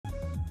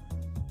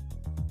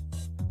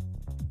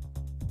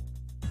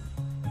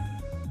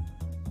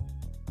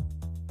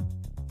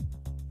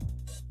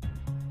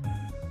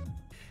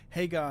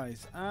Hey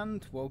guys,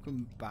 and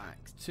welcome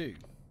back to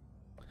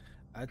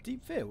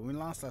Deep Fear. When we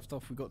last left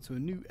off, we got to a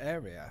new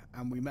area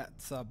and we met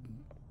some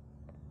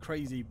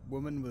crazy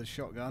woman with a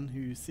shotgun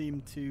who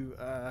seemed to,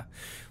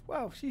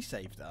 well, she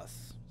saved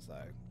us, so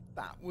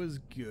that was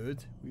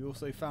good. We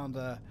also found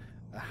a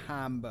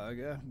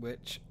hamburger,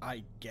 which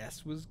I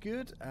guess was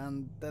good,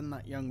 and then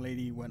that young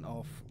lady went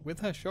off with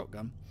her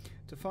shotgun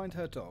to find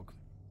her dog,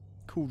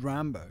 called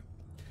Rambo.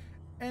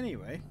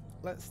 Anyway,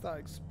 let's start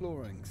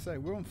exploring. So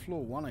we're on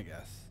floor 1, I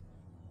guess.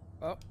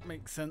 Well,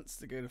 makes sense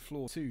to go to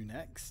floor 2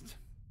 next.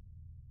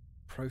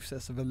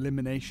 Process of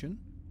elimination.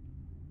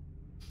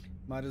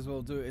 Might as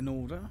well do it in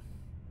order.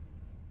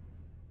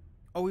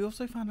 Oh, we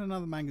also found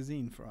another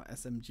magazine for our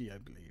SMG, I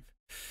believe,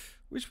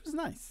 which was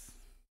nice.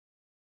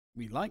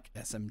 We like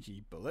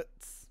SMG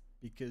bullets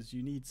because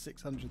you need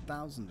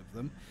 600,000 of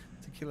them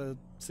to kill a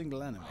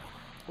single enemy.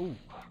 Ooh.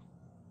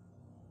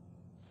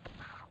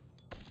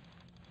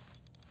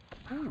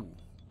 Ooh,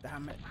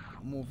 damn it.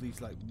 More of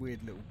these like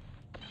weird little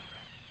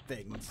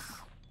things.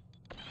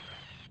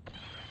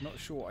 Not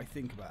sure what I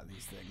think about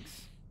these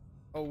things.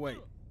 Oh wait,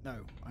 no,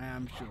 I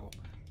am sure.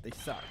 They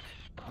suck,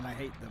 and I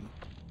hate them.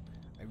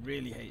 I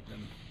really hate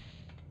them.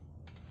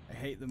 I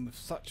hate them with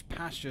such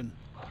passion.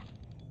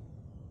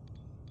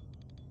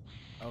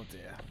 Oh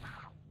dear.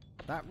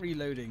 That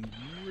reloading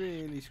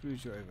really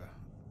screws you over.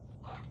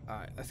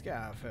 Alright, let's get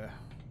out of here.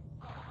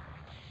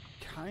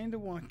 Kinda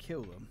want to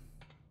kill them,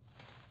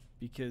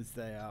 because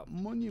they are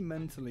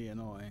monumentally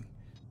annoying.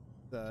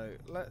 So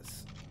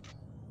let's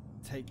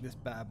take this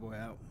bad boy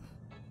out.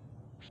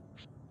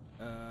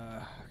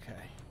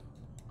 Okay.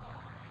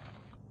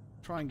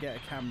 Try and get a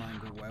camera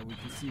angle where we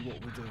can see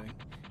what we're doing.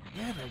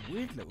 Yeah, they're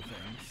weird little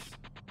things.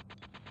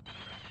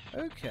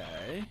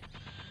 Okay.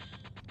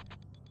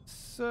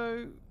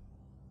 So,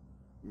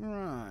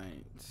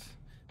 right.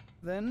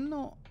 They're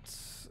not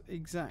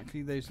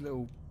exactly those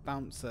little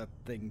bouncer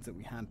things that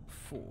we had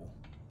before.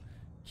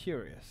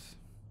 Curious.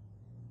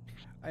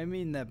 I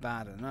mean, they're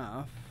bad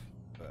enough,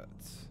 but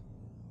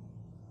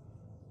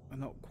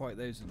not quite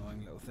those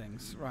annoying little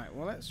things. Right,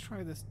 well, let's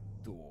try this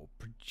door.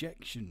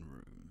 Projection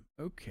room.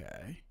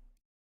 Okay.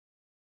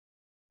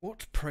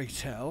 What, pray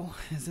tell,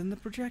 is in the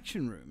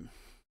projection room?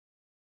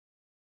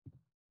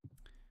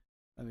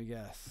 Let me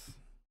guess.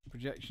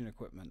 Projection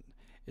equipment.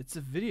 It's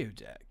a video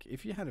deck.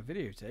 If you had a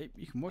videotape,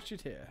 you can watch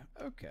it here.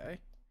 Okay.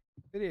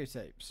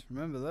 Videotapes.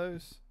 Remember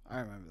those? I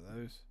remember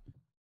those.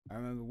 I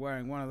remember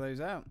wearing one of those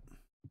out.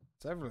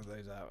 Several of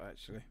those out,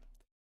 actually.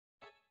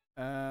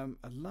 A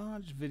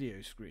large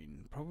video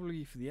screen,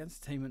 probably for the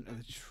entertainment of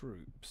the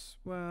troops.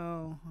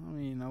 Well, I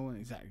mean, I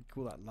wouldn't exactly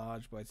call that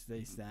large by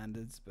today's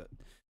standards, but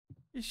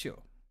yeah,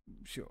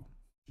 sure.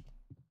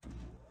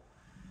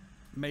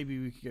 Maybe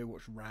we could go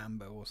watch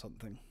Rambo or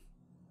something.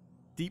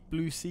 Deep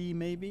Blue Sea,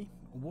 maybe?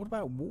 Or what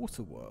about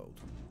Waterworld?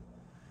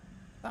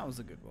 That was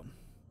a good one.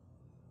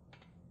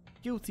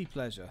 Guilty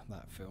pleasure,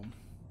 that film.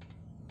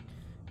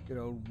 Good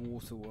old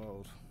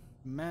Waterworld.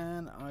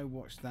 Man, I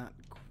watched that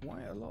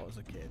quite a lot as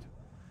a kid.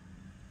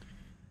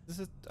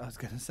 I was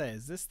going to say,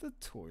 is this the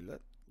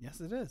toilet? Yes,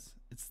 it is.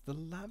 It's the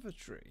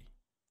lavatory.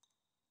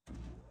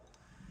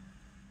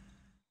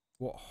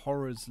 What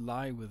horrors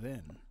lie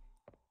within?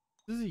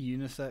 This is a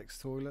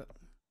unisex toilet.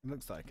 It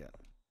looks like it.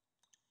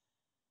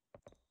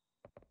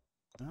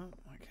 Oh,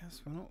 I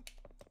guess we're not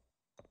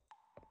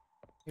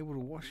able to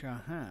wash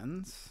our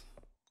hands.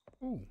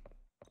 Ooh,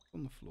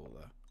 on the floor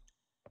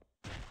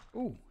there.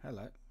 Ooh,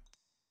 hello.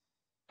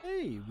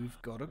 Hey,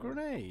 we've got a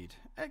grenade.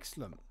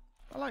 Excellent.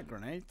 I like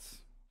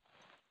grenades.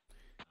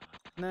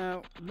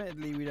 Now,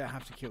 admittedly, we don't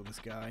have to kill this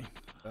guy,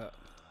 but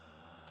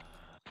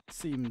it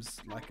seems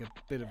like a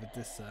bit of a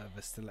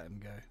disservice to let him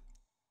go.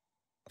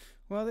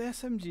 Well, the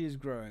SMG is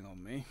growing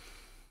on me,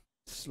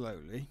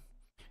 slowly.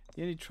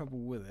 The only trouble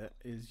with it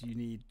is you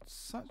need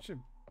such a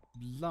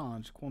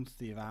large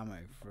quantity of ammo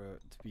for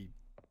it to be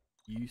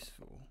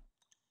useful.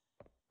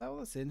 Is that all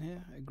that's in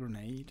here? A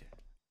grenade?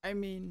 I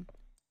mean,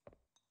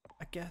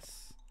 I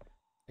guess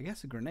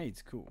a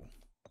grenade's cool,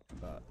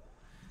 but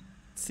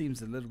it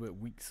seems a little bit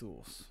weak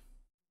sauce.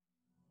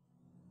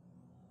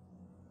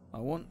 I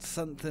want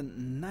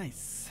something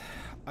nice.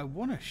 I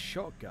want a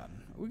shotgun.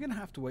 Are we going to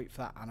have to wait for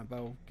that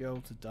Annabelle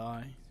girl to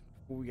die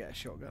before we get a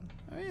shotgun?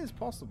 I mean, it's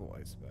possible,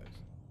 I suppose.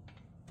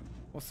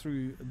 Or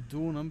through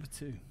door number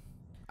 2.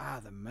 Ah,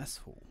 the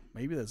mess hall.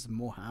 Maybe there's some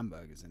more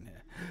hamburgers in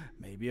here.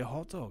 Maybe a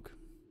hot dog.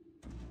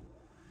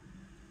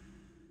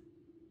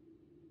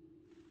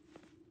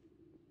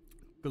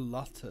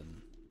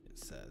 Glutton, it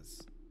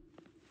says.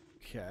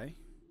 Okay.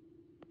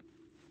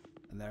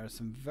 And there is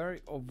some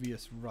very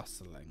obvious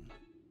rustling.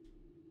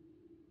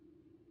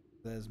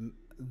 There's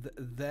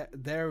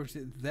there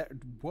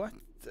what?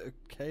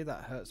 Okay,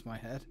 that hurts my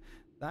head.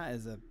 That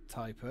is a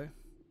typo.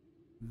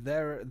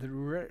 There are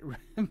the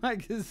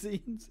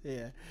magazines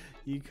here.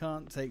 You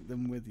can't take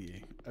them with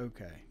you.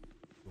 Okay.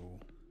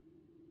 Cool.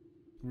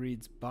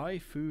 Reads buy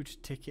food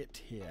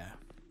ticket here.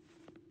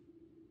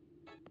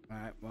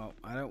 Alright, well,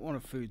 I don't want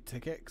a food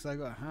ticket because I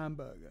got a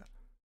hamburger.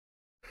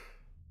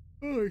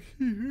 Oh,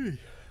 excuse me.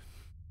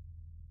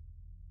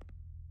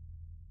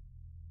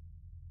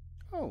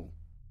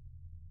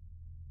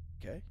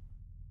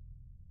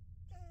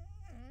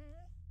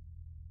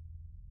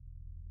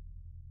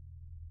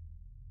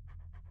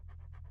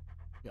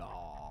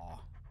 Aww.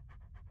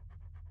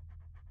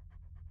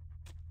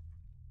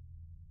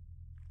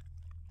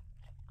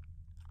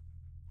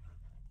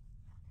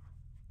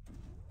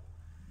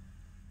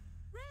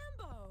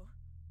 Rambo!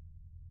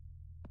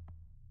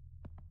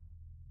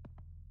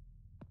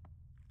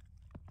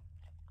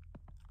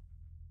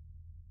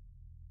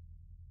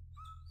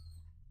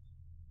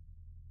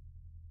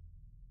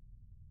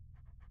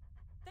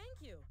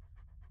 Thank you.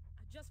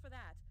 Just for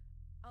that,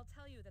 I'll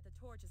tell you that the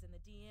torch is in the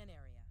DN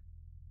area.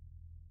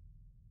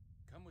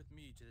 Come with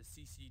me to the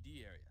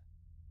CCD area.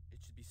 It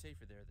should be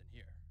safer there than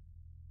here.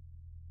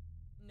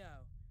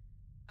 No,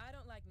 I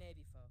don't like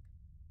Navy folk.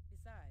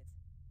 Besides,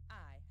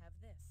 I have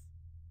this.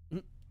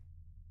 Mm.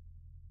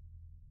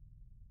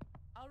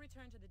 I'll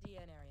return to the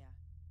DN area.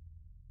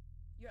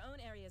 Your own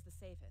area is the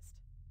safest.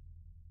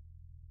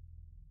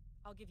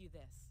 I'll give you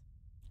this.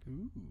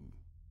 Ooh.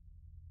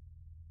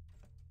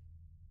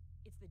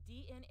 It's the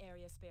DN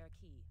area spare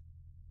key.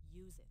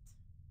 Use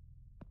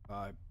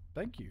it.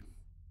 Thank you.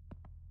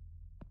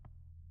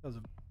 That was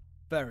a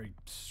very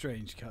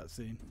strange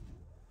cutscene.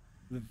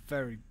 With a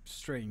very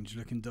strange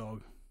looking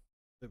dog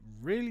that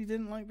really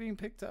didn't like being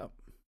picked up.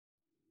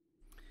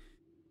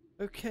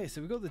 Okay,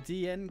 so we've got the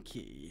DN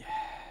key.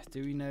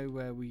 Do we know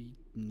where we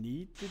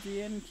need the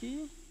DN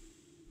key?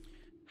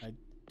 I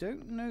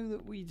don't know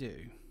that we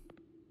do.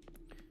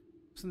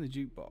 What's in the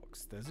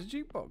jukebox? There's a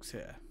jukebox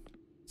here.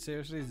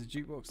 Seriously, there's a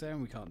jukebox there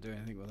and we can't do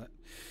anything with it?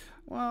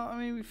 Well, I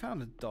mean, we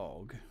found a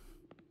dog.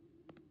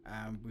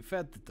 And we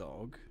fed the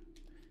dog.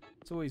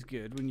 It's always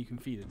good when you can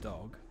feed a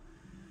dog.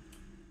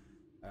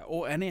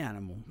 Or any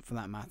animal, for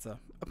that matter.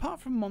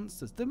 Apart from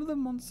monsters. Do the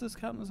monsters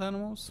count as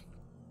animals?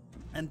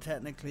 And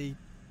technically,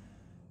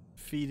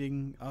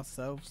 feeding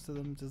ourselves to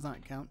them, does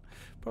that count?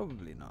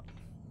 Probably not.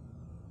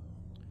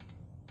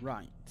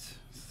 Right.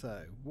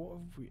 So, what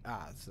have we...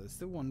 so there's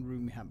still one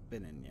room we haven't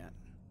been in yet.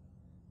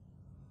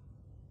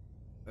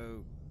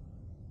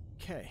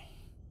 Okay.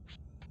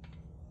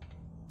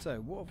 So,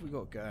 what have we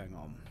got going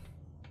on?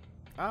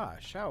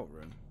 Shower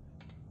room.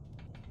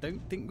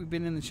 Don't think we've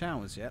been in the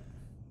showers yet.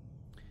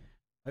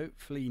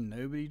 Hopefully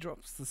nobody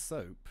drops the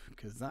soap,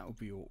 because that would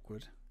be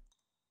awkward.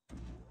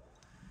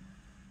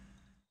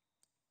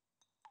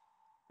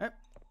 Yep.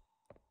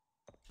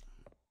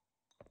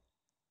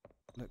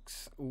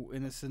 Looks all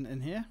innocent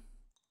in here.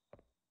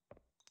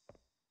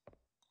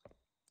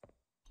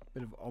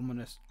 Bit of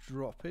ominous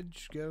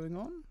droppage going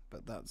on,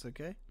 but that's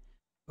okay.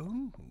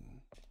 Ooh.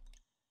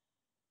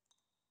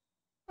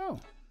 Oh,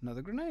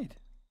 another grenade.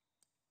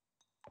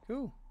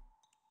 Cool.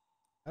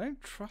 I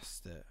don't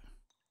trust it.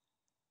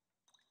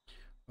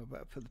 I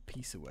better put the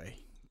piece away.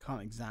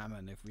 Can't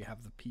examine if we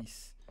have the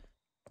piece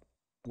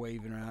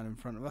waving around in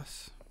front of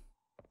us.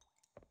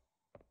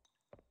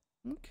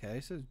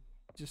 Okay, so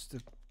just a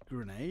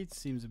grenade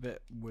seems a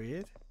bit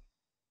weird.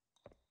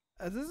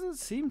 There doesn't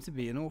seem to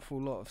be an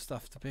awful lot of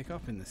stuff to pick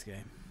up in this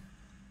game.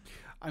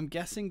 I'm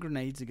guessing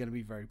grenades are going to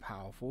be very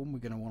powerful and we're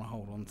going to want to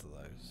hold on to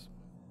those.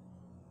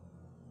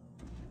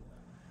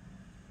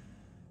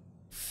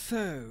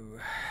 So,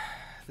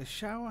 the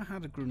shower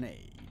had a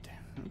grenade.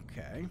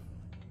 Okay.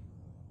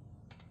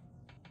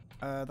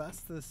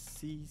 That's the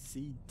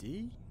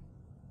CCD?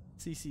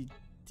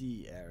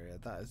 CCD area.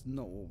 That is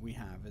not what we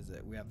have, is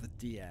it? We have the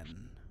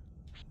DN.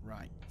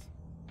 Right.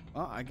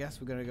 Well, I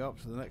guess we're going to go up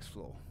to the next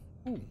floor.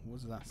 Ooh, what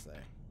does that say?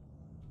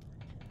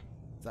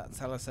 Does that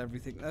tell us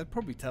everything? That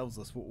probably tells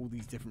us what all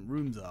these different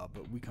rooms are,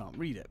 but we can't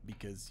read it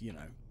because, you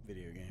know,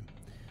 video game.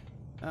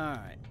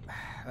 Alright,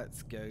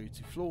 let's go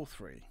to floor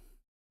 3.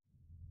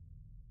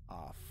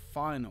 Our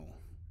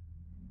final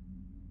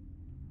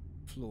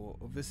floor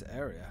of this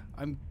area.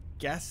 I'm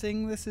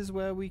guessing this is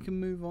where we can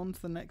move on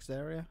to the next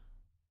area?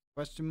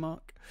 Question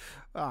mark?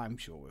 I'm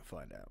sure we'll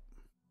find out.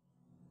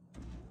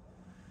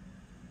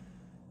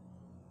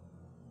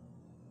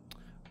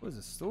 What is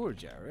a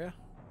storage area?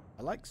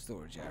 I like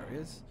storage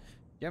areas.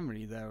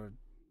 Generally there are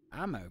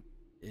ammo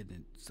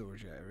in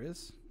storage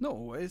areas. Not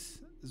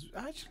always.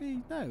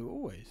 Actually, no,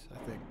 always, I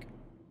think.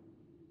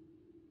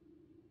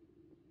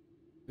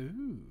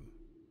 Ooh.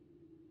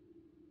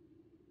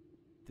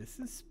 This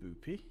is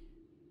spoopy.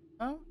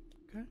 Oh,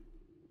 okay.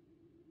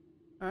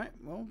 Alright,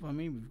 well, I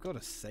mean, we've got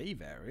a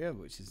save area,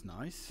 which is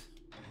nice.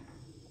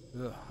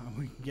 Ugh, and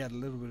we can get a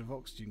little bit of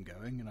oxygen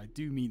going, and I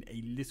do mean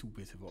a little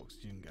bit of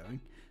oxygen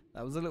going.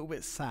 That was a little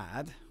bit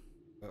sad,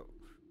 but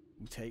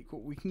we'll take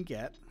what we can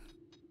get.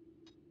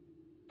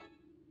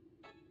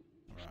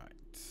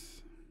 Right.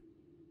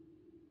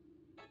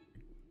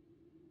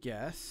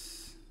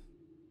 Guess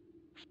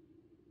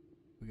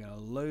we're going to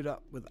load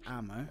up with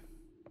ammo.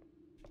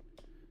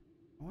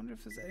 I wonder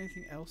if there's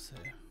anything else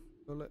here.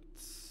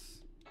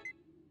 Bullets.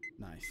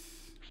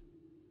 Nice.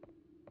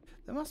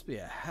 There must be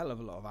a hell of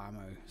a lot of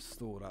ammo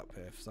stored up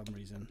here for some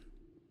reason.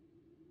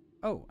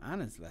 Oh,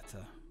 Anna's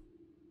letter.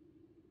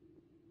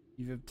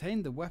 You've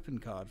obtained the weapon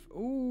card.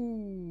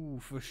 Ooh,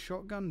 for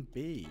shotgun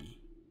B.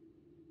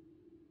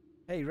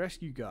 Hey,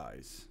 rescue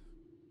guys.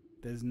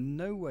 There's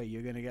no way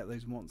you're going to get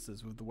those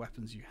monsters with the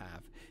weapons you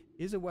have.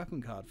 Here's a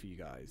weapon card for you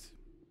guys.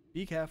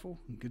 Be careful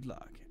and good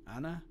luck.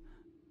 Anna,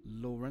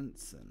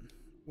 Laurenson.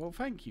 Well,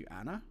 thank you,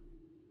 Anna.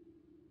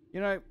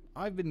 You know,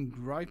 I've been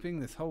griping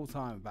this whole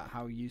time about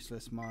how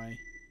useless my...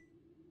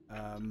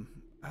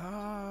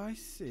 I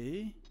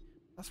see.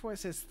 That's why it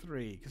says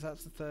 3, because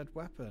that's the third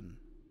weapon.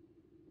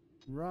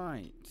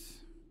 Right.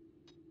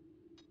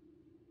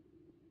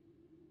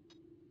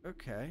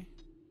 Okay.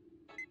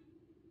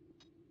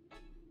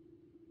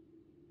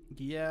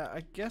 Yeah,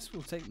 I guess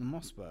we'll take the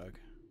Mossberg.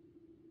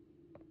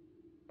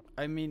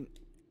 I mean...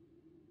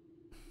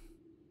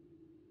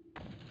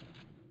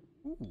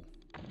 Ooh.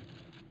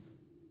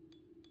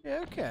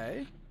 Yeah,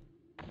 okay.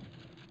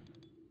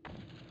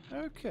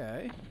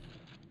 Okay.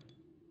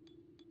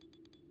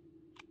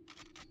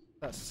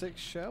 That's 6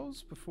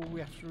 shells before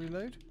we have to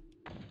reload.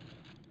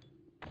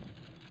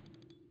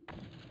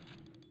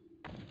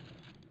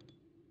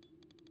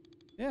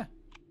 Yeah.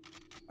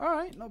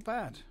 Alright, not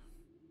bad.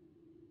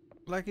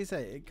 Like I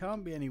say, it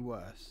can't be any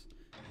worse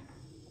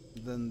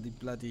than the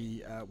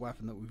bloody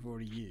weapon that we've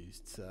already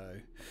used. So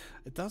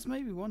it does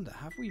make me wonder,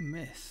 have we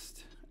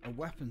missed a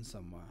weapon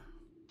somewhere?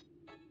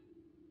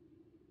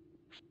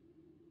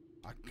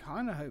 I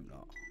kind of hope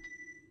not.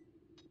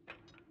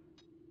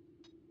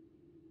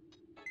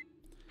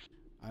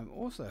 I'm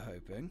also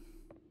hoping...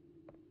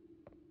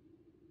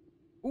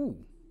 Ooh!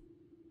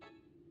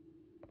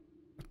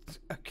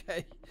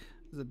 Okay.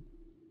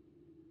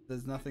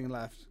 There's nothing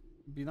left.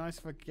 It'd be nice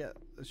if I could get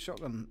a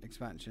shotgun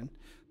expansion.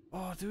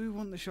 Oh, do we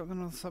want the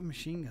shotgun or the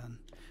submachine gun?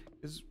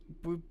 Because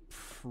we're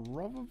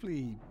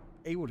probably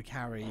able to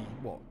carry,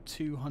 what,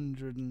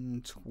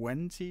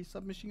 220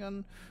 submachine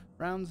gun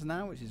rounds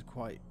now, which is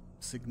quite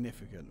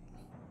significant.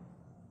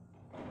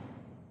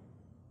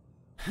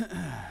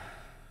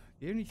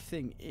 The only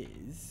thing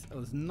is, oh,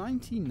 there's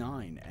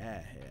 99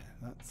 air here.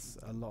 That's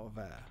a lot of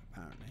air,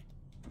 apparently.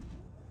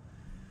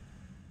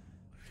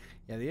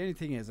 Yeah, the only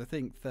thing is, I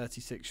think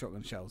 36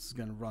 shotgun shells is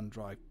going to run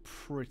dry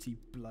pretty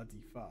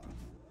bloody fast.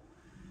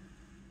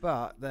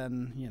 But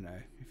then, you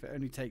know, if it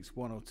only takes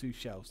 1 or 2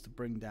 shells to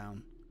bring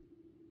down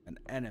an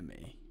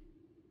enemy,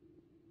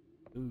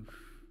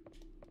 oof,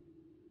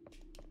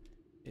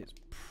 it's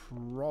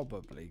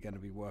probably going to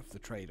be worth the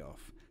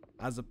trade-off,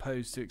 as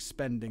opposed to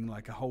expending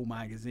like a whole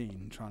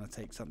magazine trying to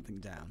take something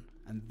down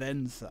and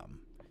then some.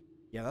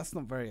 Yeah, that's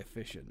not very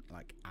efficient,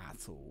 like,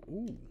 at all.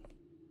 Ooh.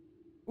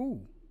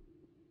 Ooh.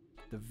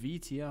 The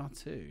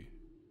VTR2.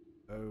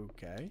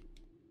 Okay.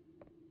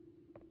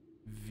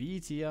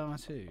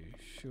 VTR2,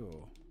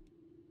 sure.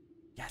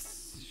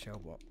 Yes, shell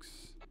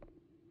box.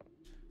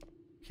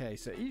 Okay,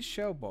 so each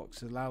shell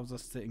box allows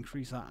us to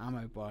increase our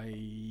ammo by,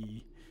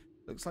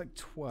 looks like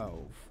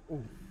 12.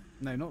 Oh,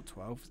 no, not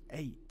 12,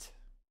 8.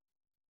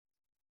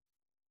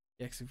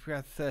 Yeah, because if we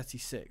had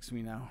 36,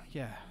 we now,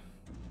 yeah.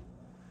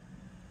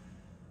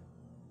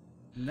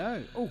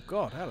 No, oh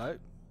god, hello.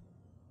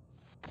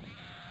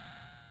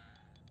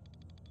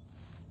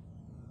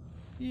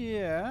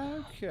 Yeah,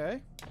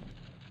 okay.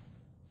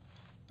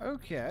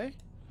 Okay.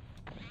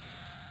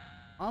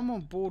 I'm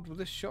on board with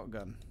this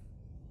shotgun.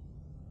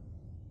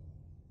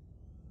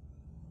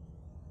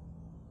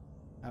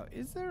 Now,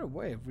 is there a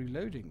way of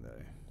reloading,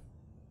 though?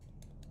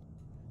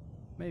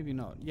 Maybe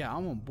not. Yeah,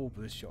 I'm on board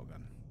with this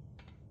shotgun.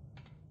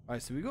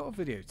 Alright, so we got a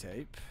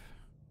videotape.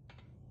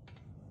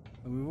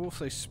 And we've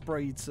also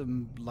sprayed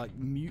some, like,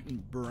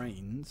 mutant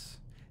brains.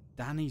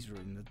 Danny's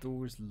room, the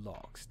door is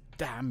locked.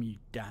 Damn you,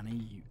 Danny,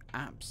 you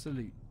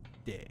absolute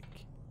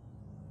dick.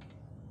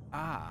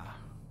 Ah.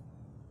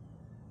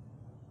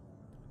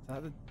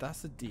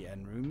 That's the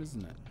DN room,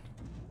 isn't it?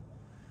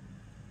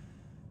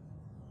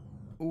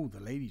 Oh, the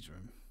ladies'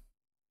 room.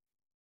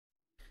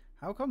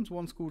 How comes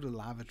one's called a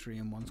lavatory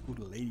and one's called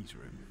a ladies'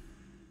 room?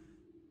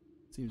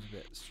 Seems a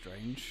bit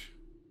strange.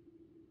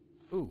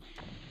 Ooh.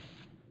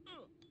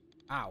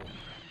 Ow.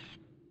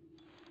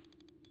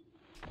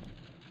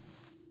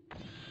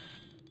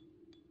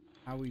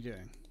 How are we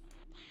doing?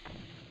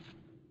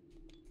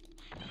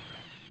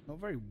 Not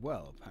very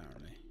well,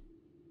 apparently.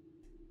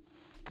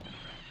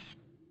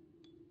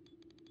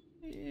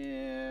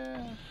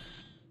 Yeah.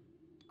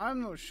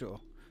 I'm not sure.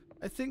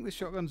 I think the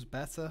shotgun's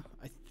better.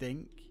 I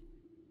think.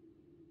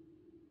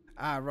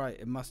 Ah, right.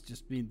 It must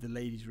just be the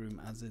ladies'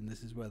 room, as in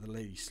this is where the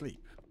ladies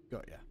sleep.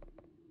 Got ya.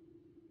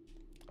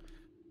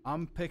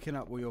 I'm picking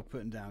up what you're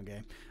putting down,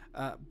 game.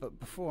 But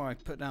before I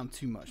put down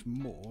too much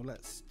more,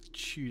 let's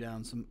chew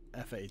down some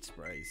F8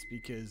 sprays,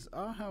 because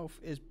our health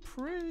is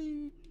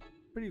pretty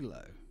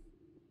low.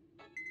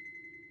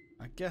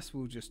 I guess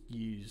we'll just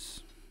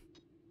use...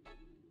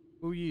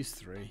 We'll use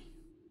 3.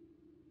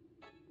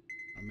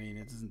 I mean,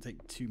 it doesn't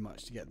take too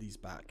much to get these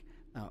back.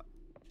 Now,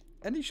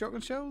 any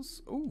shotgun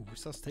shells? Ooh,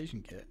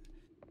 resuscitation kit.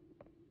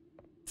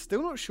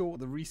 Still not sure what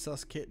the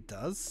resus kit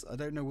does. I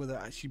don't know whether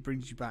it actually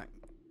brings you back,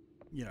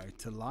 you know,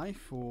 to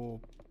life or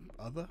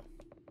other.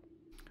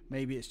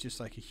 Maybe it's just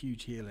like a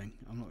huge healing.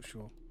 I'm not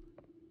sure.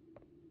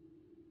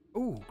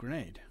 Ooh,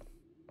 grenade.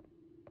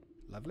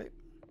 Lovely.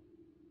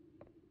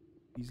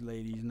 These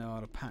ladies know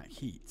how to pack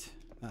heat.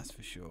 That's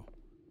for sure.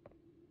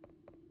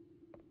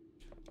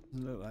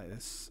 Doesn't look like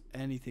there's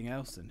anything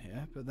else in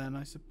here, but then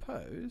I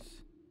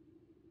suppose...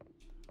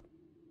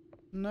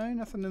 No,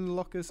 nothing in the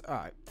lockers.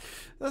 Alright.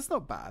 That's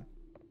not bad.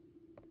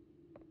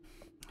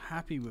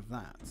 Happy with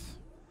that.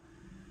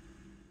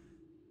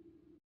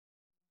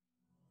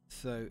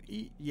 So,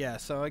 yeah,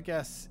 so I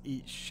guess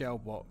each shell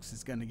box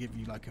is going to give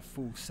you like a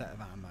full set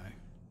of ammo.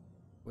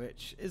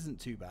 Which isn't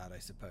too bad, I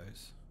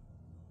suppose.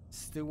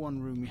 Still one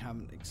room we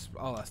haven't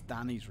explored. Oh, that's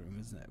Danny's room,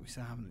 isn't it? We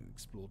still haven't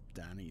explored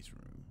Danny's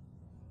room.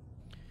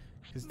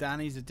 Because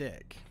Danny's a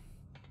dick.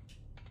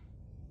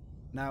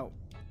 Now,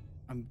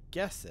 I'm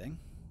guessing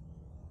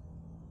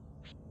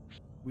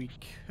we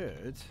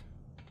could...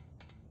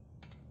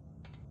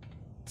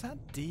 Is that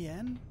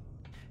DN?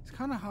 It's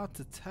kind of hard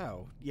to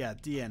tell. Yeah,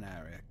 DN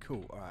area.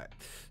 Cool. Alright.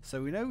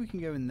 So we know we can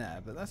go in there,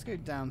 but let's go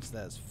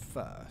downstairs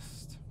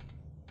first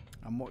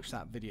and watch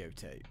that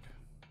videotape.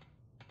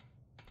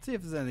 See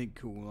if there's anything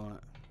cool on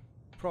it.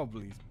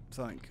 Probably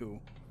something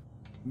cool.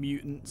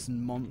 Mutants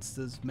and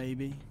monsters,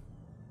 maybe.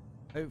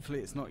 Hopefully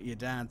it's not your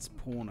dad's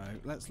porno.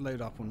 Let's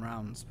load up on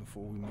rounds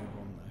before we move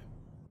on,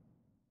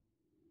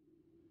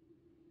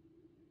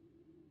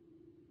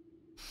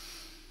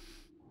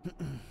 though.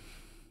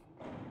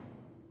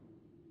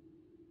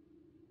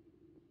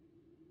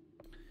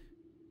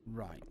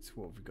 Right,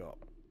 what have we got?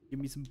 Give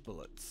me some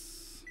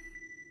bullets.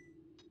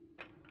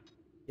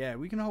 Yeah,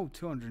 we can hold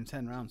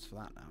 210 rounds for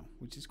that now,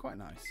 which is quite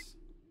nice.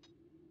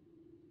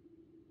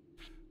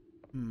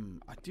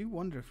 I do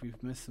wonder if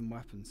we've missed some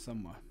weapons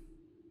somewhere.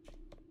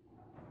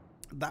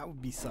 That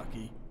would be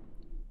sucky.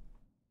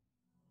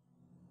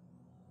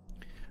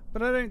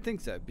 But I don't think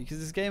so, because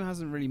this game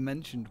hasn't really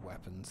mentioned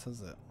weapons,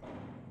 has it?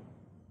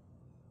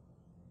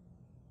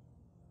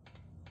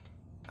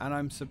 And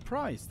I'm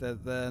surprised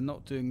that they're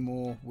not doing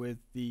more with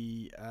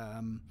the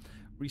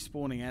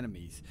respawning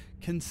enemies,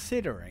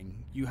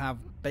 considering you have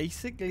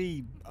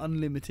basically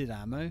unlimited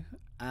ammo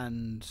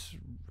and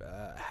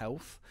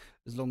health,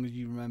 as long as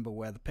you remember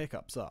where the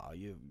pickups are.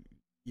 You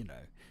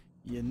know,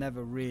 you're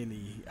never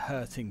really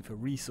hurting for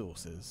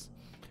resources.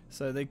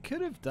 So they could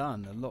have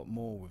done a lot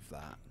more with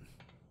that.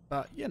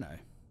 But, you know,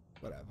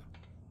 whatever.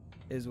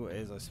 Is what it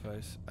is, I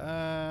suppose.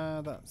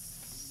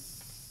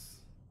 That's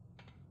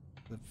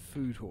the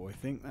food hall, I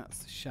think.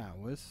 That's the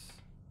showers.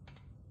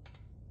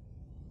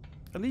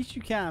 At least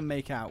you can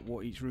make out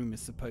what each room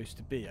is supposed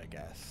to be, I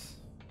guess.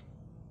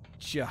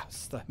 I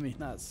mean,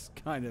 that's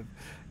kind of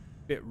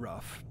a bit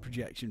rough.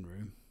 Projection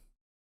room.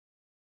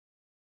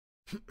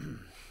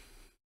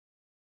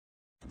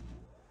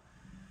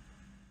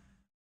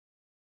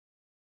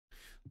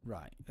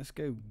 Right, let's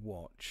go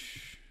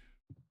watch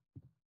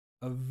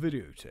a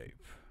videotape.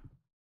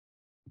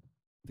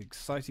 The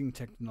exciting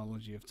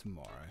technology of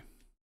tomorrow.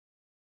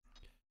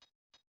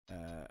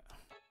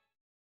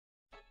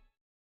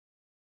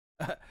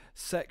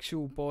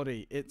 Sexual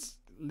body. It's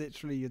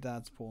literally your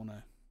dad's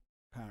porno,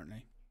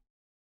 apparently.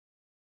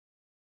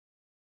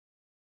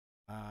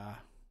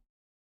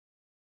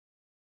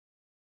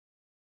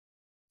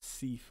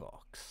 Sea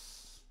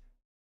Fox.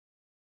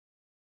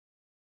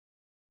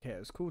 Okay, it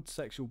was called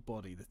Sexual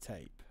Body, the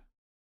tape.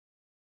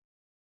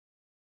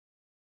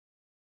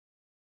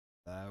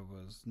 There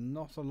was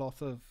not a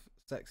lot of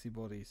sexy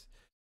bodies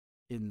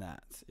in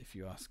that, if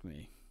you ask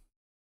me.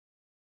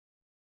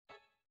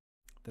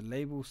 The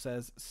label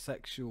says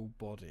sexual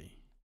body.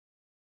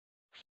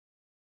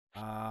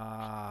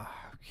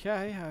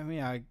 Okay, I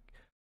mean, I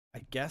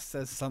guess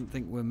there's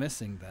something we're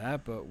missing there,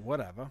 but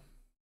whatever.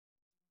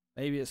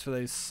 Maybe it's for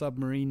those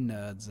submarine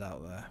nerds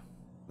out there.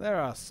 There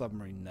are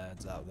submarine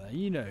nerds out there.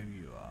 You know who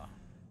you are.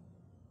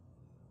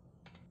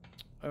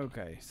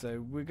 Okay,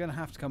 so we're going to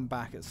have to come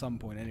back at some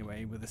point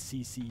anyway with a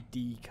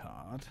CCD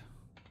card.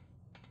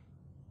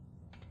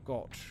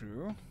 Got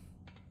you.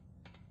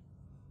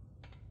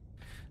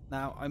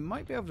 Now, I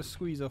might be able to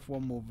squeeze off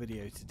one more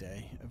video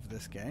today of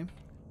this game.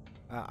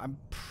 I'm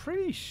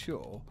pretty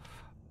sure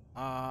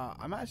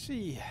I'm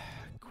actually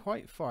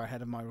quite far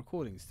ahead of my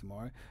recordings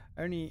tomorrow.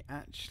 Only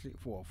actually,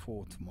 well,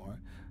 for tomorrow.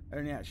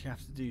 Only actually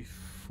have to do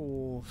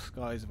 4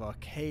 Skies of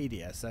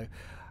Arcadia. So,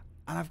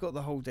 and I've got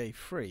the whole day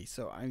free.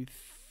 So I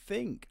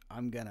think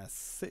I'm going to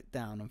sit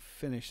down and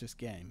finish this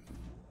game.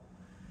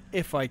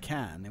 If I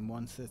can, in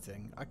one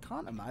sitting. I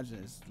can't imagine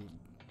it's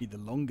be the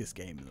longest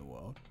game in the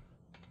world.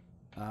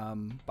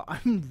 But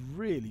I'm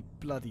really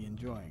bloody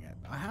enjoying it.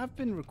 I have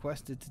been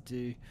requested to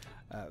do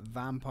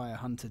Vampire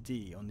Hunter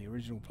D on the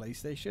original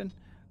PlayStation.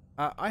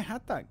 I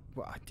had that,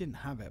 well, I didn't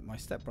have it, my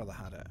stepbrother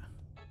had it.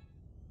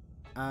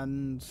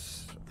 And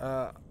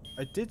I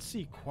did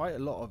see quite a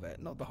lot of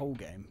it, not the whole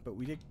game, but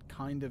we did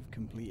kind of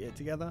complete it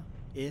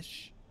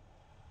together-ish.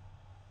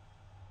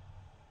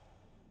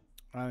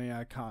 I mean,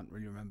 I can't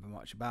really remember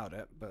much about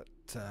it, but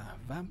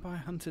Vampire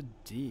Hunter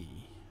D.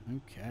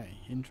 Okay,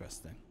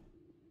 interesting.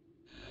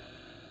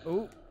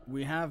 Oh,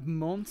 we have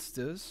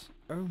monsters.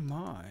 Oh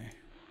my.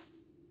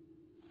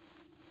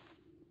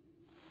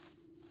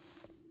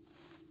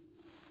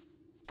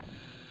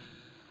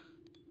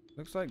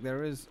 Looks like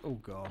there is... Oh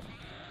god.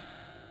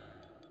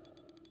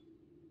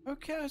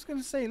 Okay, I was going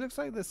to say, it looks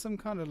like there's some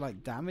kind of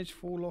like damage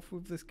fall off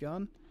with this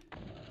gun.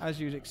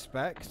 As you'd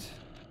expect.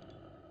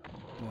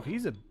 Well,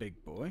 he's a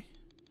big boy.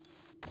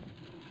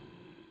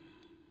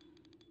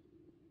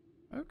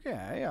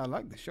 Okay, I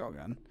like the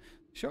shotgun.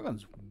 The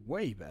shotgun's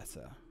way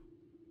better.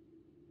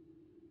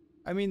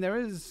 I mean,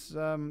 there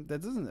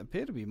doesn't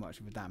appear to be much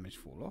of a damage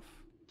fall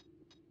off.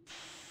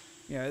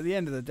 You know, at the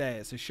end of the day,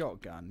 it's a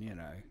shotgun, you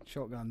know.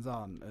 Shotguns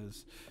aren't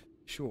as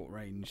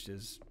short-ranged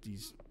as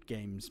these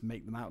games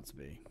make them out to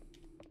be.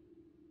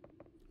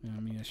 You know, I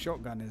mean, a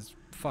shotgun is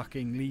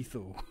fucking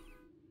lethal.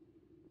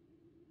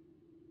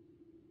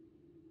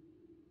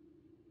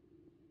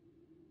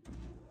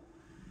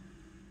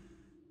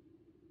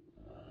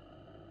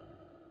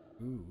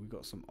 Ooh, we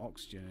got some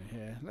oxygen in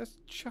here. Let's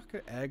chuck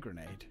an air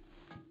grenade.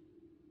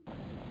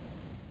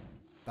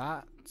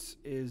 That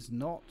is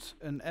not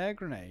an air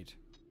grenade.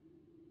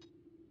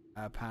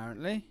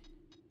 Apparently.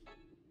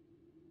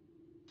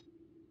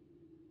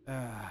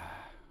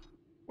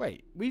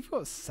 Wait, we've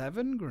got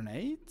 7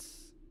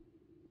 grenades?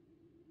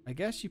 I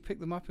guess you pick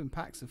them up in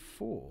packs of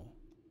 4.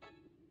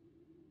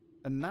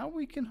 And now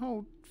we can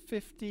hold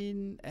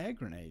 15 air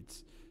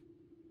grenades.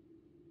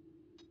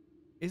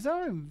 Is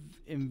our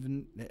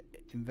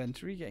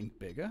inventory getting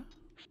bigger?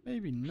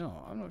 Maybe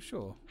not, I'm not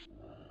sure.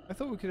 I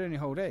thought we could only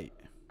hold 8.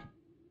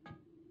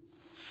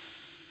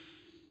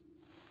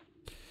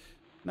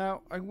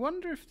 Now, I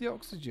wonder if the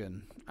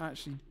oxygen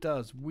actually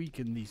does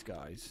weaken these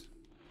guys.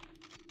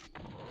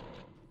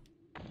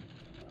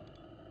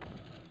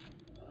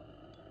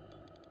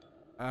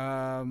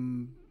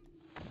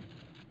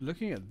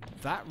 Looking at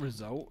that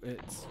result,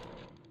 it's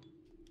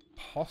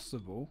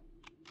possible.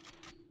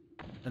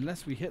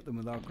 Unless we hit them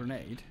with our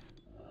grenade.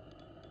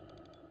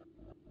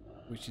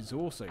 Which is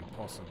also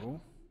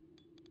possible.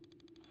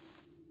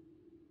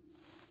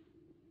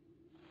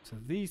 So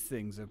these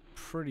things are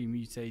pretty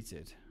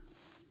mutated.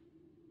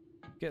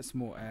 Get some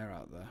more air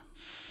out there.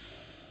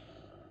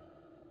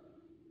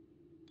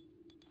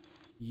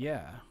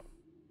 Yeah.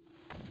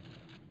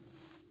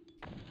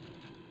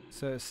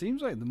 So it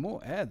seems like the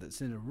more air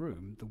that's in a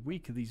room, the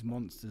weaker these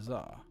monsters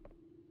are.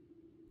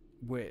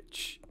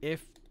 Which,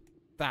 if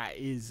that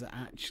is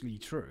actually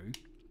true,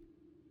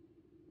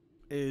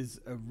 is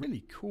a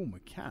really cool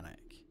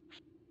mechanic.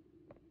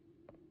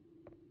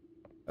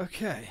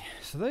 Okay,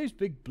 so those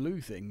big blue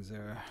things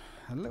are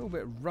a little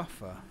bit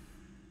rougher.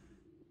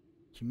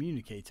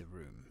 Communicator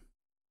room.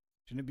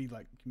 Shouldn't it be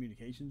like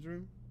communications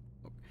room?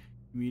 Oh,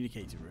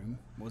 communicator room.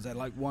 Was there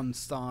like one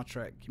Star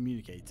Trek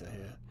communicator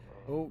here?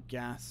 Oh,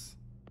 gas.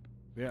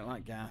 We don't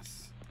like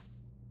gas.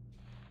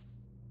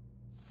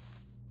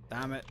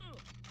 Damn it.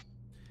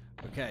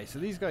 Okay, so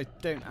these guys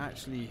don't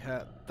actually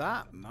hurt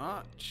that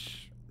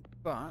much,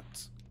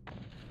 but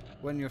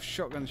when your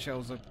shotgun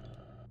shells are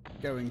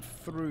going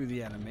through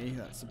the enemy,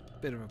 that's a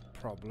bit of a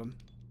problem.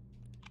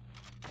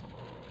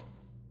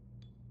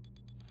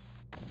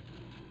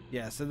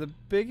 Yeah, so the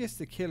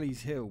biggest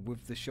Achilles heel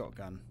with the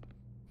shotgun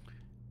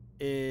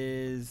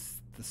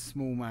is the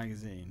small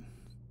magazine.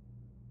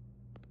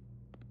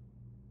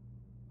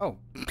 Oh,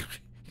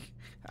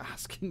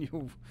 asking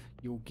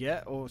you'll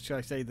get, or should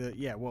I say the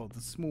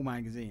the small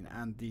magazine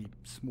and the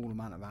small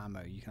amount of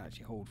ammo you can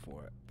actually hold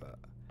for it. But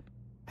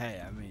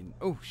hey, I mean,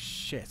 oh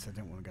shit, I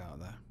didn't want to go out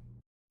there.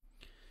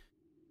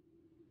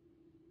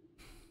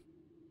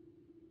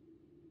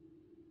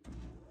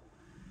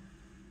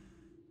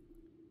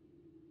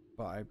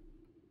 But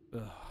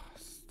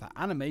that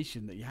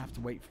animation that you have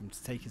to wait for him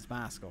to take his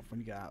mask off when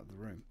you get out of the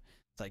room.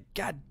 It's like,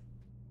 God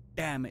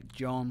damn it,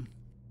 John.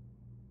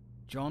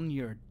 John,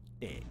 you're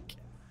a dick.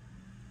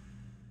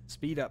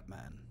 Speed up,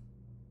 man.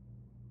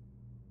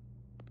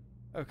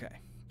 Okay,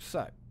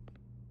 so.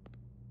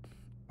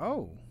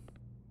 Oh.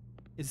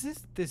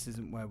 This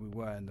isn't where we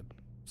were in the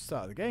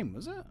start of the game,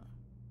 was it?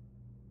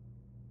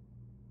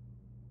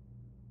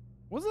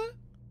 Was it?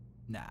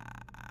 Nah.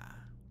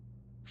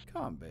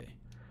 Can't be.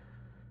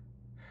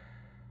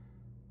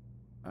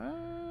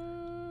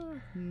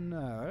 No,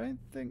 I don't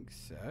think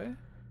so.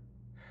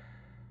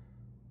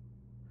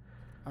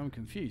 I'm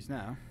confused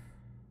now.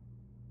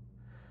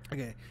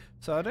 Okay,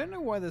 so I don't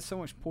know why there's so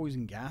much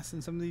poison gas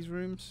in some of these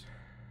rooms.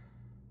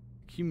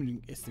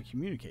 It's the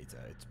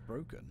communicator. It's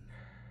broken.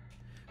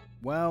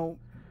 Well,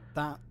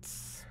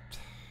 that's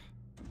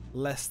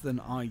less than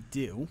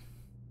ideal.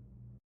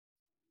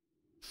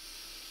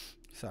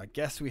 So I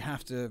guess we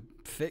have to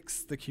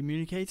fix the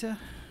communicator?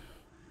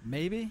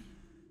 Maybe?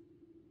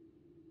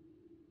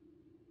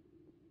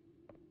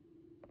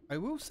 I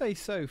will say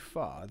so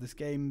far, this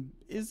game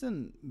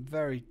isn't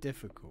very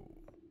difficult.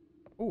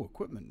 Oh,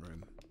 equipment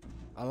room.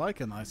 I like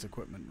a nice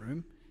equipment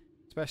room,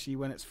 especially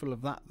when it's full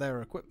of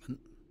their equipment.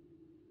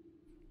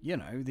 You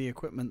know, the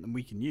equipment that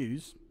we can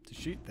use to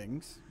shoot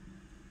things.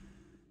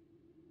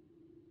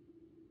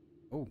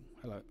 Oh,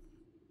 hello.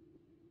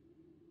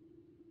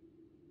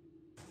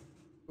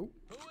 Oh.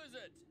 Who is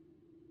it?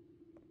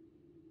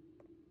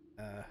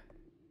 Who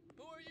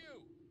are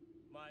you?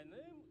 My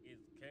name is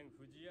Ken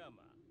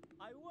Fujiyama.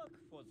 I work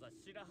for the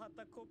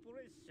Shirahata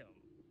Corporation.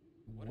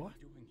 What are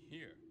you doing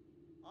here?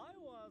 I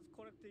was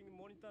collecting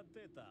monitor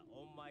data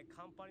on my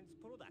company's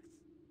products.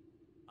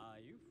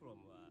 Are you from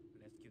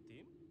rescue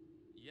team?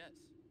 Yes.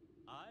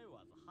 I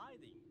was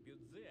hiding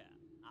built there,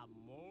 a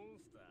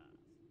monster.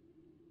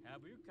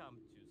 Have you come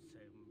to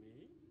save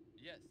me?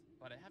 Yes,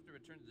 but I have to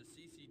return to the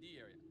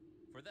CCD area.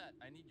 For that,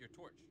 I need your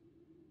torch.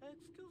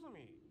 Excuse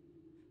me,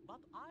 but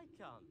I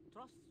can't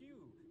trust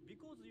you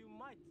because you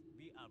might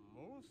be a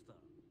monster.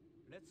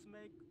 Let's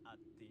make a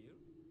deal.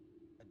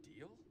 A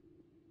deal?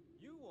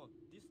 You want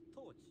this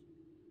torch,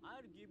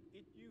 I'll give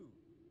it you.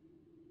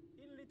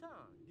 In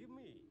return, give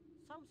me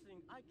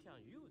something I can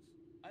use.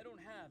 I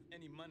don't have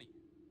any money.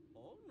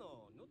 Oh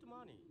no, not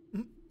money.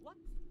 What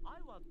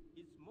I want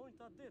is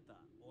monitor data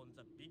on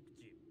the big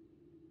gym.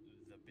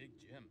 The big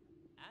gym.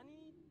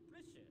 Any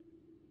pressure,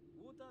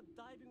 water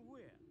diving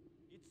wear.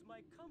 It's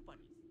my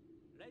company's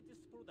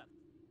latest product.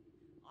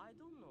 I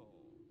don't know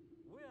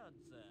where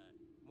the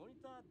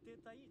monitor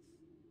data is.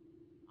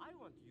 I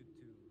want you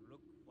to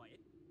look for it.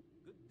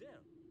 Good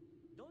there,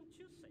 don't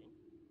you think?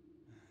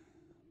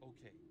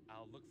 Okay,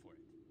 I'll look for it.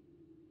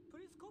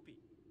 Please copy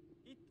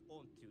it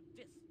onto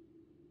this.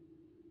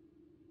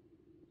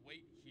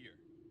 Wait here.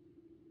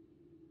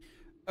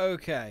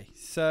 Okay,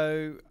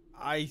 so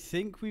I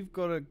think we've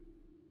got to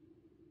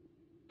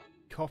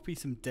copy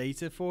some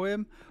data for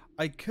him.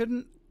 I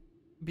couldn't,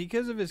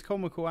 because of his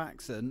comical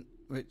accent,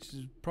 which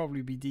would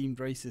probably be deemed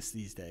racist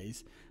these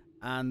days,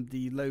 and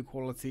the low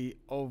quality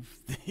of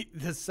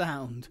the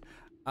sound,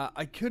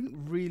 I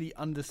couldn't really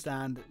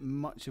understand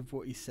much of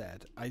what he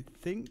said. I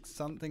think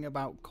something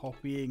about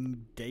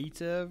copying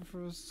data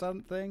for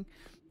something,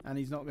 and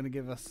he's not going to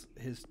give us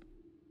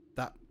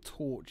that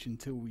torch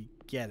until we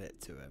get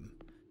it to him.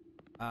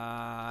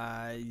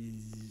 I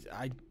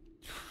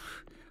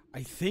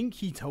think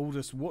he told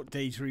us what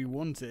data he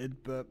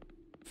wanted, but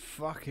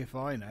fuck if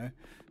I know.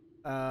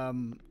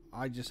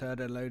 I just heard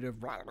a load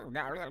of right,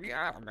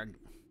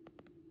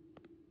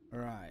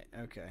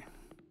 okay.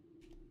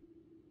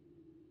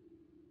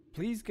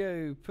 Please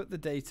go put the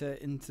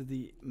data into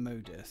the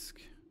MODISC.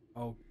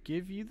 I'll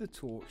give you the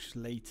torch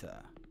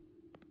later.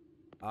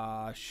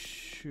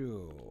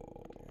 Sure.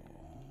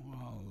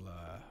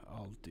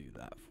 I'll do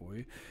that for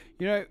you.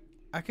 You know,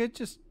 I could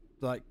just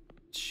like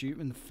shoot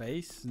him in the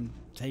face and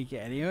take it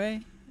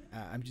anyway.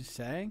 I'm just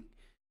saying.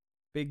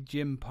 Big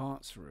gym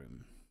parts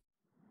room.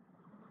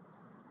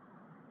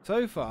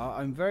 So far,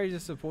 I'm very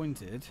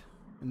disappointed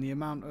in the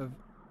amount of...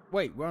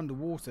 Wait, we're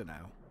underwater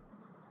now.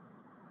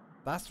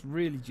 That's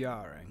really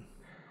jarring.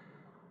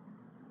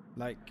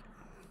 Like, can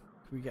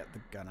we get the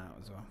gun out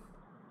as well?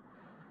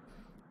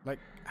 Like,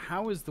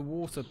 how is the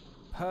water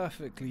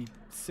perfectly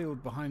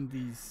sealed behind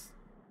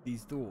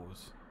these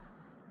doors?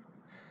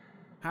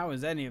 How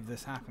is any of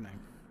this happening?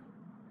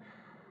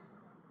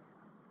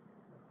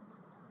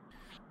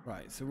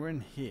 Right, so we're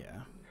in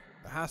here.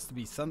 There has to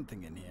be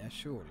something in here,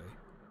 surely.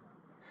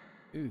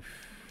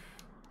 Oof.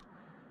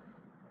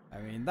 I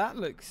mean, that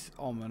looks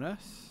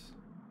ominous.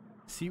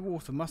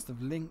 Seawater must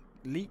have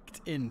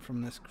leaked in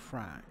from this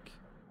crack.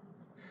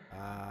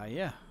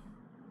 Yeah.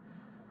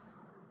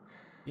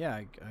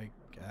 Yeah,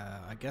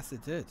 I guess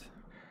it did.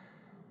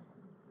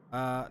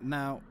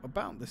 Now,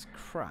 about this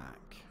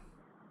crack.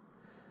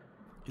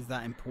 Is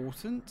that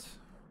important?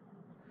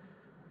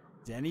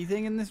 Is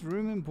anything in this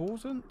room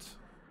important?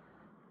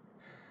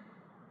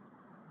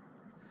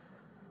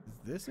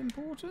 Is this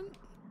important?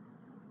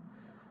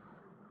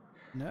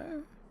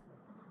 No?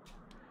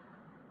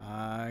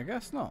 I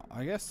guess not.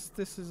 I guess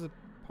this is a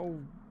whole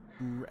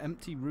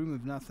empty room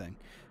of nothing.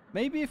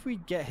 Maybe if we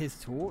get his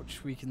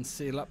torch, we can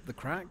seal up the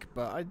crack,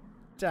 but I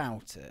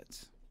doubt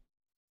it.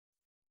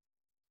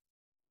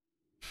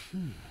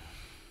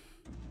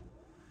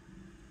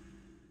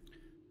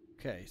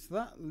 Okay, so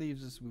that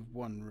leaves us with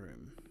one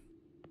room.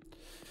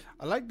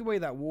 I like the way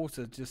that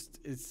water just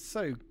is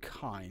so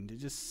kind. It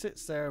just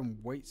sits there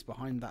and waits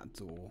behind that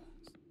door.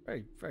 It's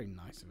very, very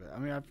nice of it. I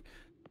mean, it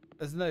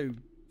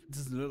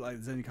doesn't look like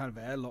there's any kind of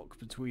airlock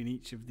between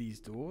each of these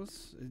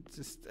doors. It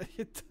just,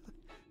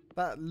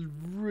 that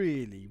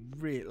really,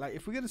 like,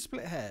 if we're going to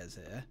split hairs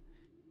here,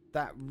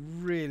 that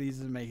really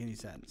doesn't make any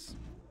sense.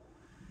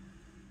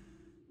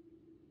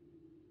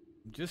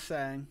 I'm just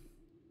saying.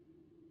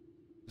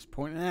 Just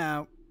pointing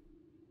out.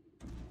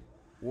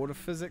 Water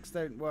physics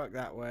don't work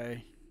that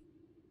way.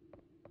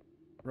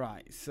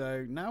 Right,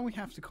 so now we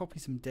have to copy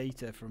some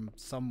data from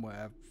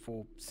somewhere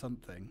for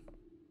something.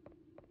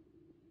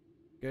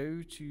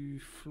 Go to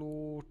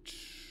floor...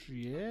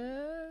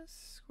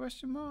 yes?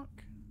 Question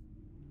mark?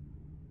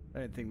 I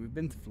don't think we've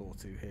been to floor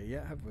 2 here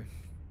yet, have we?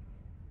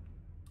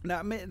 Now,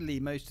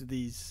 admittedly, most of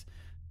these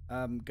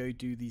go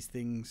do these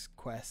things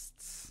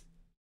quests.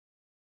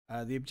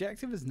 The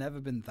objective has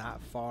never been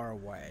that far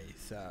away,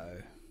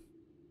 so...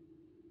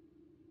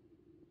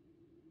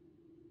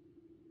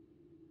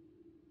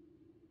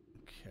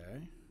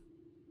 okay.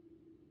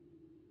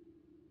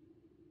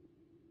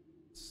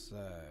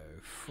 So,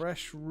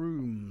 fresh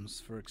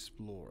rooms for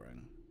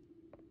exploring.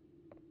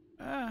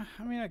 I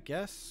mean, I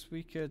guess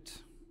we could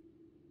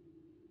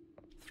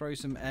throw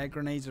some air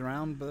grenades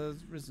around, but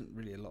there isn't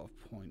really a lot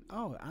of point.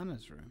 Oh,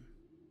 Anna's room.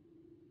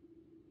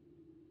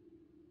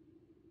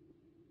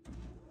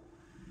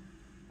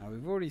 Now,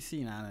 we've already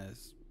seen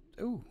Anna's...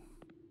 ooh,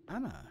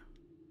 Anna.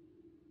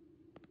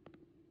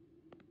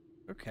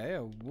 Okay, I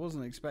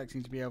wasn't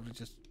expecting to be able to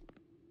just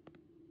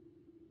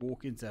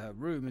walk into her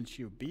room and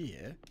she'll be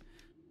here.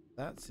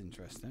 That's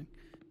interesting.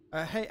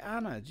 Hey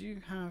Anna, do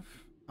you have...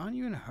 Aren't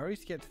you in a hurry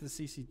to get to the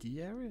CCD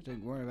area?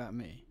 Don't worry about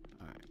me.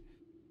 Alright.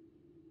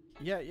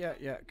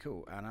 Yeah,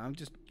 cool, Anna. I'm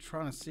just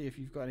trying to see if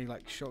you've got any,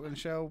 like, shotgun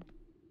shell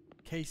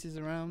cases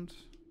around.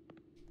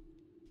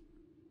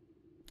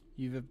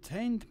 You've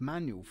obtained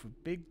manual for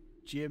Big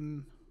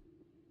Jim.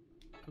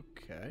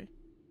 Okay.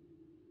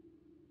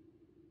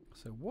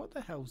 So what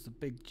the hell's the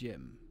Big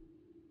Jim?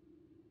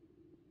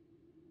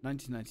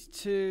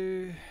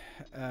 1992.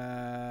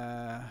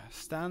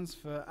 Stands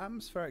for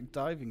Atmospheric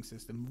Diving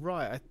System.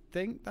 Right, I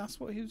think that's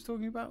what he was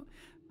talking about.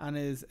 And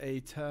is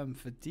a term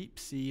for deep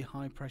sea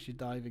high pressure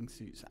diving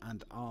suits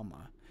and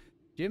armor.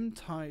 Jim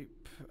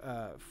Type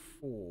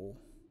 4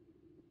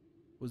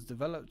 was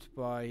developed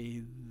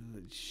by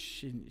the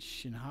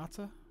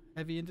Scimitar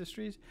Heavy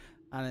Industries,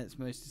 and its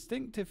most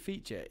distinctive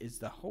feature is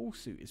the whole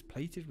suit is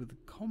plated with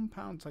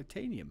compound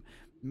titanium,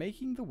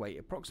 making the weight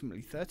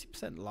approximately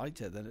 30%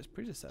 lighter than its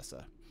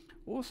predecessor.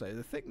 Also,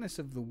 the thickness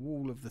of the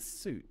wall of the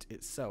suit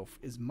itself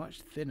is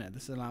much thinner.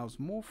 This allows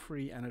more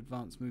free and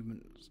advanced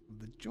movement of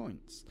the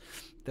joints.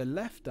 The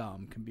left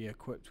arm can be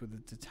equipped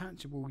with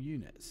detachable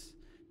units,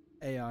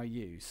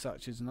 ARU,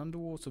 such as an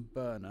underwater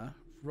burner,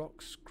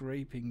 rock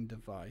scraping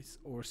device,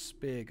 or a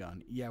spear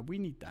gun. Yeah, we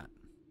need that.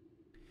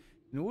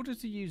 In order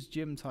to use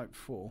Jim Type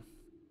 4,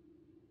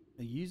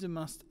 a user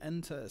must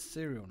enter a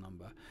serial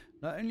number.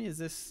 Not only is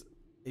this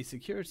a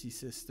security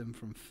system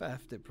from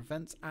theft, it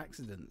prevents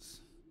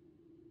accidents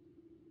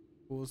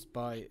caused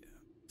by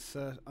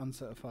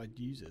uncertified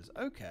users.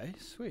 Okay,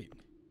 sweet.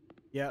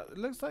 Yeah, it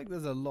looks like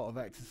there's a lot of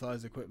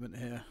exercise equipment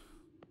here.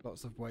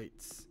 Lots of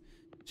weights.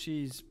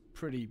 She's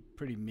pretty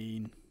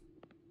mean.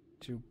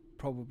 She'll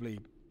probably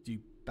do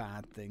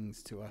bad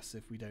things to us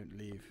if we don't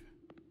leave.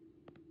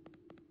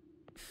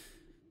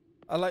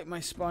 I like my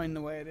spine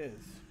the way it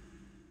is.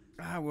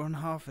 We're on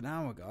half an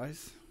hour,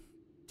 guys.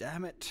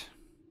 Damn it.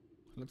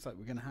 Looks like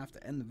we're going to have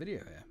to end the video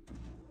here.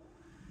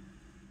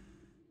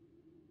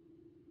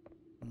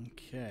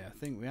 Okay, I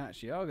think we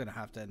actually are going to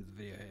have to end the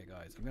video here,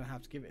 guys. I'm going to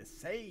have to give it a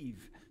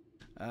save.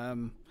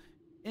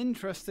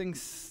 Interesting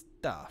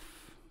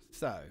stuff.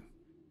 So,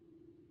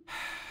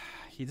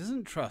 he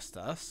doesn't trust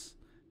us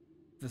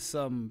for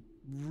some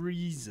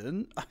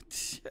reason. I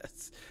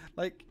just,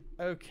 like,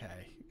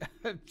 okay.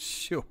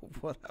 Sure,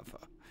 whatever.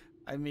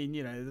 I mean,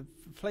 you know, the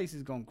place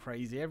has gone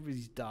crazy.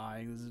 Everybody's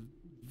dying. There's a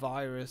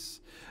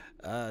virus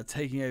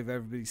taking over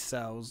everybody's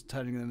cells,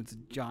 turning them into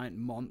giant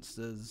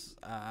monsters.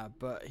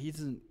 But he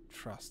doesn't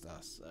trust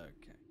us.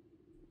 Okay.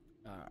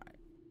 All right.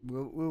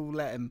 We'll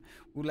let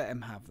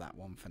him have that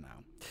one for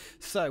now.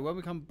 So when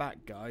we come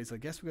back, guys, I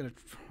guess we're gonna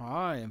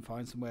try and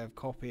find some way of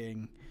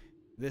copying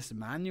this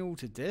manual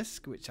to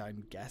disk, which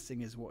I'm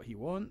guessing is what he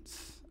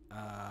wants.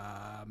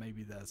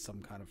 Maybe there's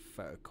some kind of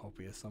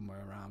photocopier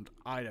somewhere around.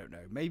 I don't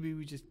know. Maybe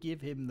we just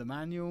give him the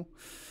manual,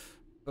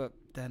 but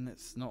then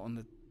it's not on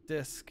the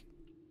disk.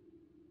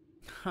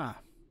 Huh.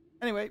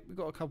 Anyway, we've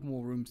got a couple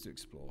more rooms to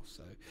explore.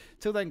 So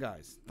till then,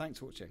 guys, thanks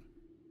for watching.